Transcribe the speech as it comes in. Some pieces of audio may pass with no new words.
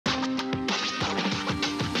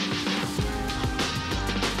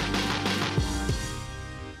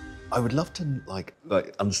I would love to like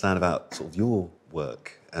understand about sort of your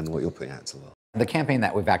work and what you're putting out to the world. The campaign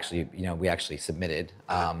that we actually submitted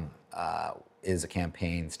is a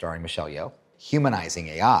campaign starring Michelle Yeoh. Humanizing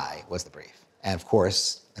AI was the brief. And of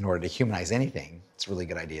course, in order to humanize anything, it's a really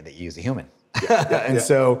good idea that you use a human.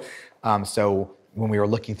 So when we were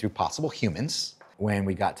looking through possible humans, when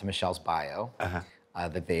we got to Michelle's bio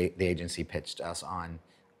that the agency pitched us on,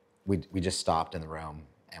 we just stopped in the room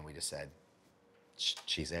and we just said,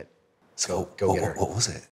 she's it. Go get her. What was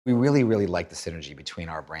it? We really, really liked the synergy between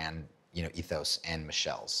our brand, ethos and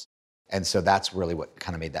Michelle's. And so that's really what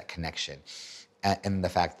kind of made that connection. And the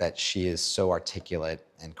fact that she is so articulate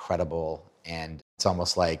and credible, and it's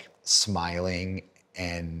almost like smiling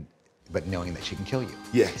but knowing that she can kill you.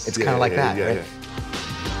 Yes. It's kind of like that, right? Yeah.